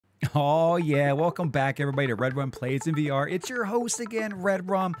Oh yeah, welcome back everybody to Red Rum Plays in VR. It's your host again, Red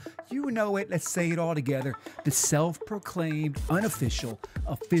Rum. You know it, let's say it all together. The self-proclaimed, unofficial,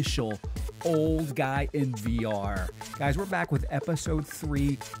 official, old guy in VR. Guys, we're back with episode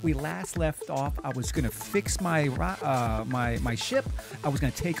 3. We last left off, I was gonna fix my my ship. I was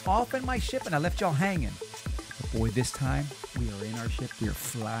gonna take off in my ship and I left y'all hanging. But boy, this time, we are in our ship, we are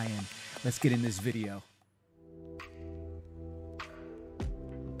flying. Let's get in this video.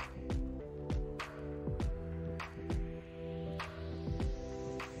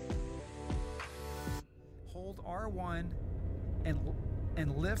 R1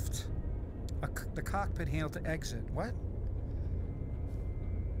 and lift the cockpit handle to exit. What?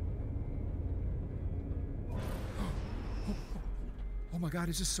 Oh my God,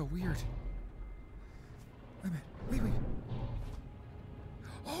 is this so weird? Wait a minute. Wait.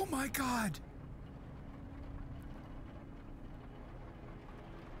 Oh my God!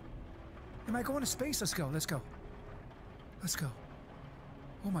 Am I going to space? Let's go. Let's go. Let's go.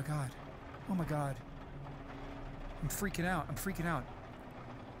 Oh my God. Oh my God. I'm freaking out. I'm freaking out.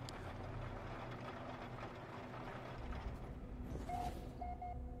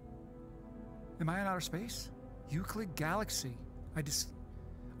 Am I in outer space? Euclid Galaxy.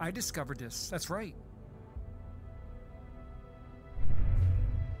 I discovered this. That's right.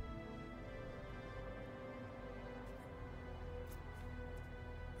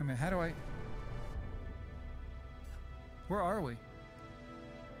 I mean, how do I... Where are we?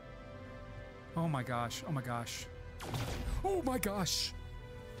 Oh my gosh. Oh my gosh. Oh my gosh!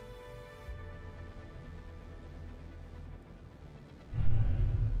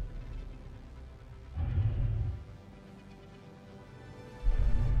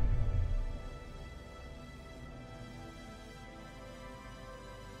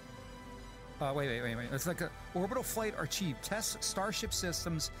 Wait. It's like a orbital flight achieved. Test Starship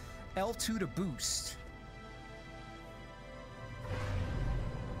systems L2 to boost.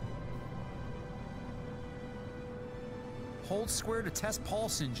 Hold square to test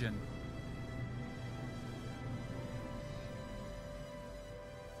pulse engine.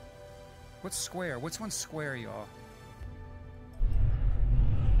 What's square? What's one square, y'all?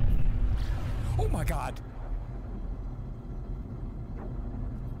 Oh my God!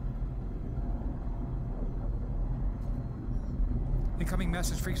 Incoming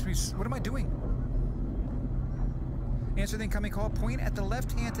message freaks me. What am I doing? Answer the incoming call. Point at the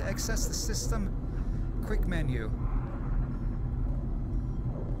left hand to access the system quick menu.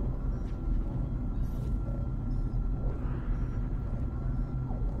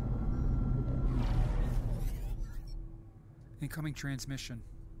 Incoming transmission.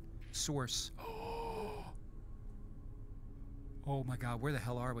 Source. Oh my God, where the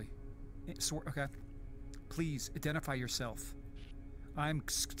hell are we? Okay. Please identify yourself. I'm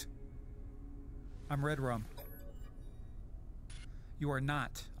Red Rum. You are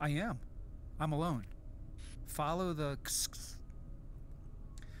not. I am. I'm alone. Follow the...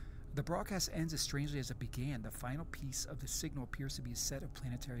 The broadcast ends as strangely as it began. The final piece of the signal appears to be a set of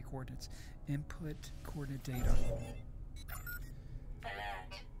planetary coordinates. Input coordinate data.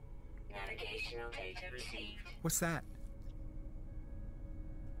 Alert. Navigational data received. What's that?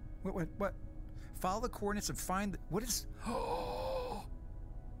 What? Follow the coordinates and find... What is...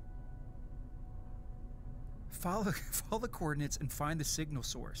 Follow the coordinates and find the signal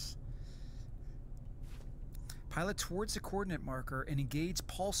source. Pilot towards the coordinate marker and engage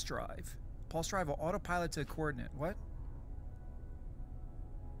pulse drive. Pulse drive will autopilot to a coordinate. What?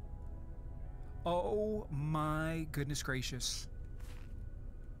 Oh my goodness gracious.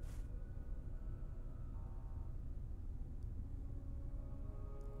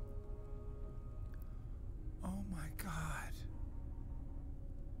 Oh my God.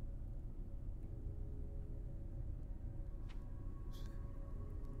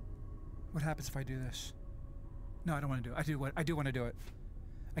 What happens if I do this? No, I don't want to do it. I do want to do it.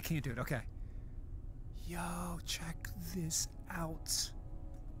 I can't do it. Okay. Yo, check this out.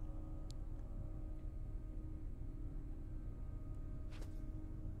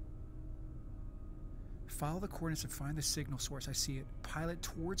 Follow the coordinates and find the signal source. I see it. Pilot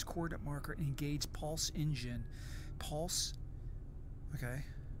towards coordinate marker and engage pulse engine. Pulse. Okay.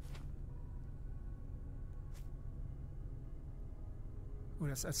 Ooh,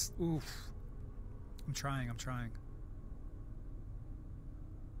 that's oof. I'm trying.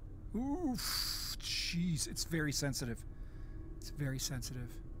 Oof. Jeez, it's very sensitive. It's very sensitive.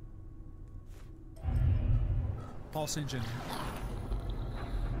 Pulse engine.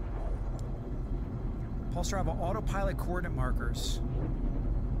 Pulse drive will autopilot coordinate markers.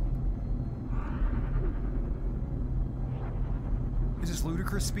 Is this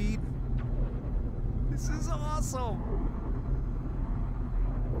ludicrous speed? This is awesome!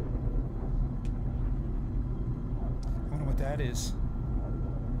 I wonder what that is.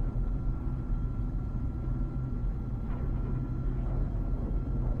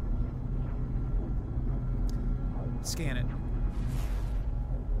 Scan it.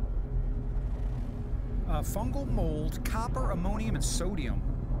 Fungal mold, copper, ammonium, and sodium.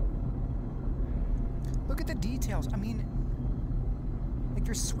 Look at the details. I mean, like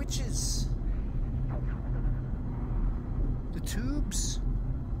there's switches. The tubes.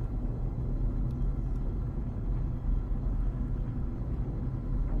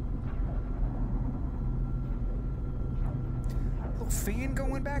 Little fan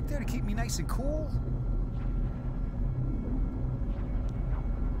going back there to keep me nice and cool.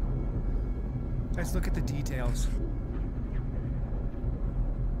 Let's look at the details.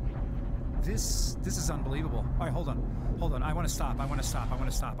 This is unbelievable. All right, hold on. I want to stop.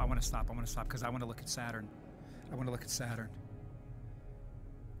 Because I want to look at Saturn.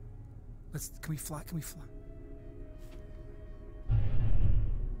 Can we fly?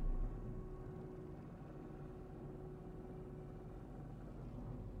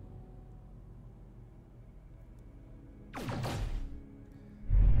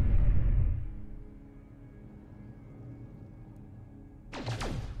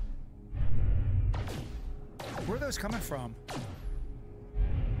 Where are those coming from? All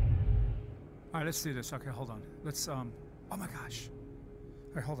right, let's do this. Okay, hold on. Let's, oh my gosh.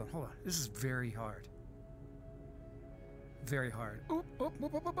 All right, hold on. This is very hard. Very hard. Oop, oop,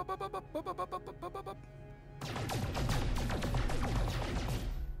 oop, oop, oop, oop, oop, oop, oop, oop, oop, oop, oop.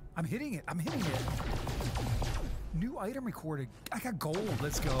 I'm hitting it. New item recorded. I got gold.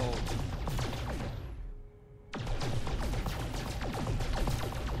 Let's go.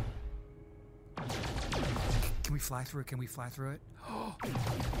 Can we fly through it? Oh,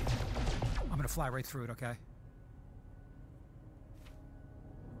 I'm gonna fly right through it, okay?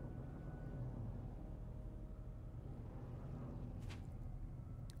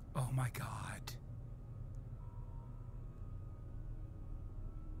 Oh my God.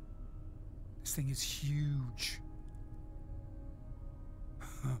 This thing is huge.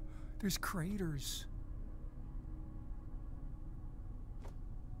 There's craters.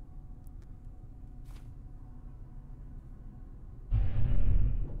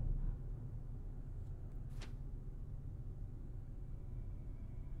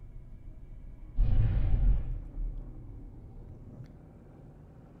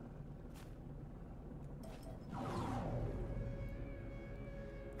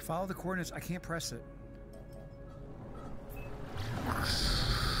 Follow the coordinates. I can't press it.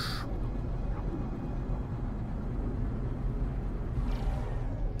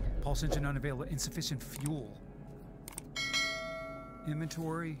 Pulse engine unavailable. Insufficient fuel.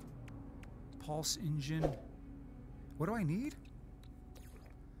 Inventory. Pulse engine. What do I need?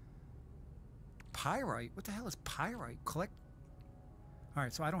 Pyrite. What the hell is pyrite? Collect. All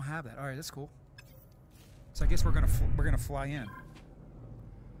right, so I don't have that. All right, that's cool. So I guess we're gonna fly in.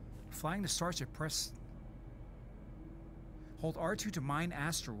 Flying to Starship, press... Hold R2 to mine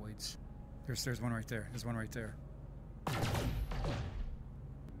asteroids. There's one right there. There's one right there.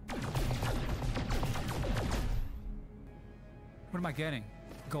 What am I getting?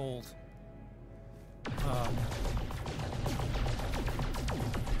 Gold. Alright,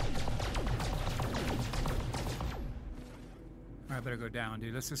 I better go down,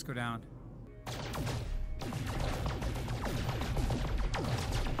 dude. Let's just go down.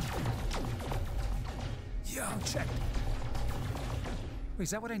 Yo, check. Wait,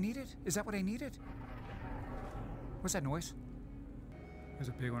 is that what I needed? What's that noise? There's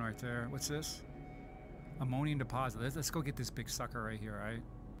a big one right there. What's this? Ammonium deposit. Let's go get this big sucker right here, right?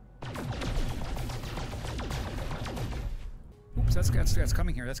 Oops, that's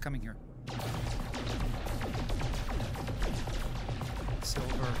coming here. That's coming here.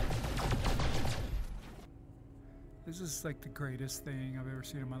 Silver. This is like the greatest thing I've ever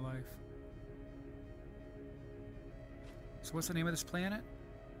seen in my life. So what's the name of this planet?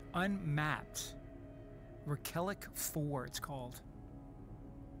 Unmapped. Reykjavik 4, it's called.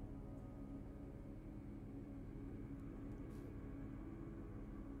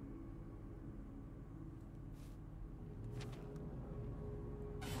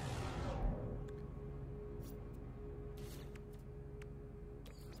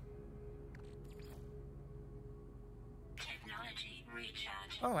 Technology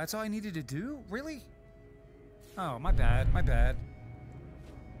recharge. Oh, that's all I needed to do? Really? Oh, my bad. Okay.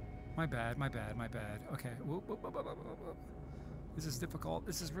 Whoop, whoop, whoop, whoop, whoop, whoop. This is difficult.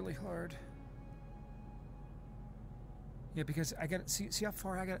 This is really hard. Yeah, because I got see how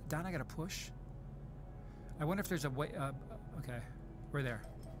far I got down. I got to push. I wonder if there's a way. Okay, we're there.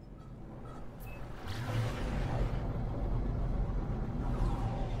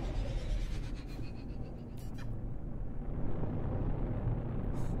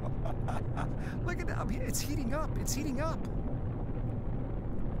 Look at that! It's heating up. It's heating up.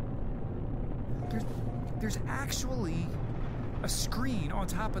 There's actually a screen on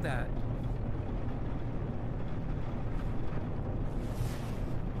top of that.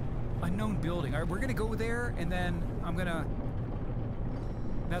 Unknown building. All right, we're gonna go there, and then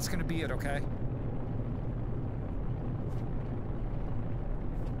that's gonna be it, okay?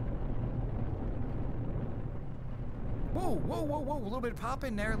 Whoa, whoa, whoa, whoa! A little bit of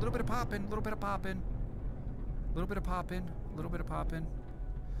popping there. A little bit of popping. A little bit of popping. A little bit of popping. A little bit of popping.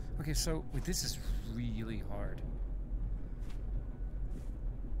 Okay, so wait, this is really hard.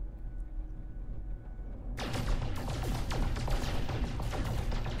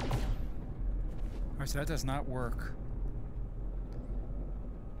 Alright, so that does not work.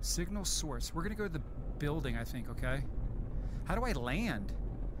 Signal source. We're gonna go to the building, I think, okay? How do I land?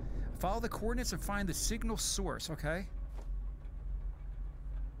 Follow the coordinates and find the signal source, okay?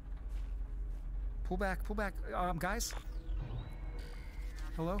 Pull back, guys?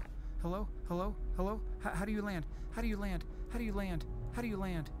 Hello? Hello? Hello? Hello? How do you land? How do you land? How do you land? How do you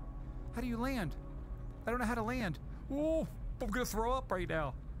land? How do you land? I don't know how to land. Oh, I'm gonna throw up right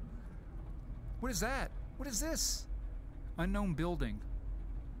now. What is that? What is this? Unknown building.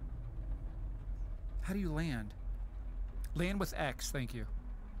 How do you land? Land with X, thank you.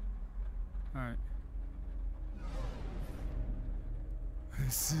 Alright.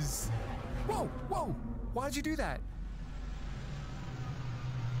 This is... Whoa! Whoa! Why'd you do that?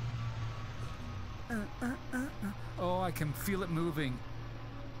 Oh, I can feel it moving.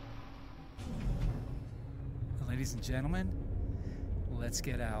 Ladies and gentlemen, let's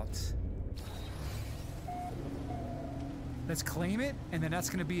get out. Let's claim it, and then that's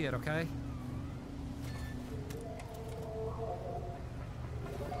gonna be it, okay?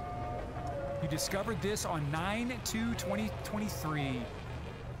 You discovered this on 9/2/2023.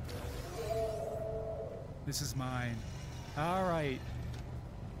 This is mine. All right.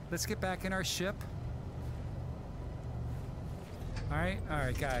 Let's get back in our ship. All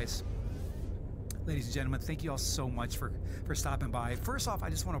right, guys. Ladies and gentlemen, thank you all so much for stopping by. First off, I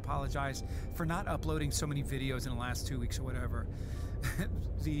just want to apologize for not uploading so many videos in the last 2 weeks or whatever.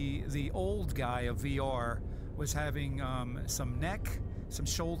 The old guy of VR was having some neck, some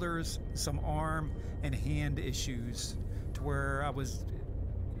shoulders, some arm, and hand issues to where I was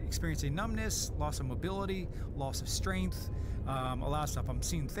experiencing numbness, loss of mobility, loss of strength, a lot of stuff. I'm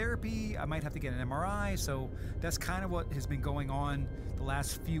seeing therapy. I might have to get an MRI. So that's kind of what has been going on the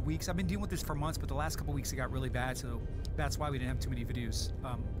last few weeks. I've been dealing with this for months, but the last couple weeks it got really bad. So that's why we didn't have too many videos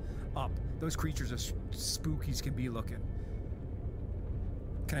up. Those creatures are spooky as can be looking.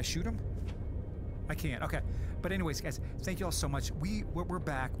 Can I shoot them? I can't. Okay. But anyways, guys, thank you all so much. We're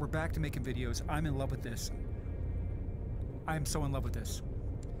back. We're back to making videos. I'm in love with this. I'm so in love with this.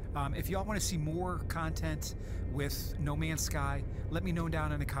 If y'all want to see more content with No Man's Sky, let me know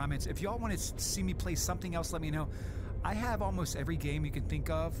down in the comments. If y'all want to see me play something else, let me know. I have almost every game you can think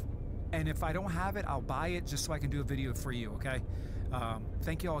of, and if I don't have it, I'll buy it just so I can do a video for you, okay?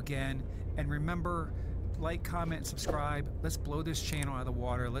 Thank you all again, and remember, like, comment, and subscribe. Let's blow this channel out of the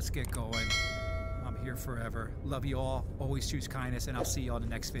water. Let's get going. I'm here forever. Love you all. Always choose kindness, and I'll see you all in the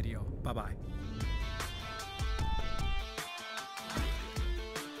next video. Bye-bye.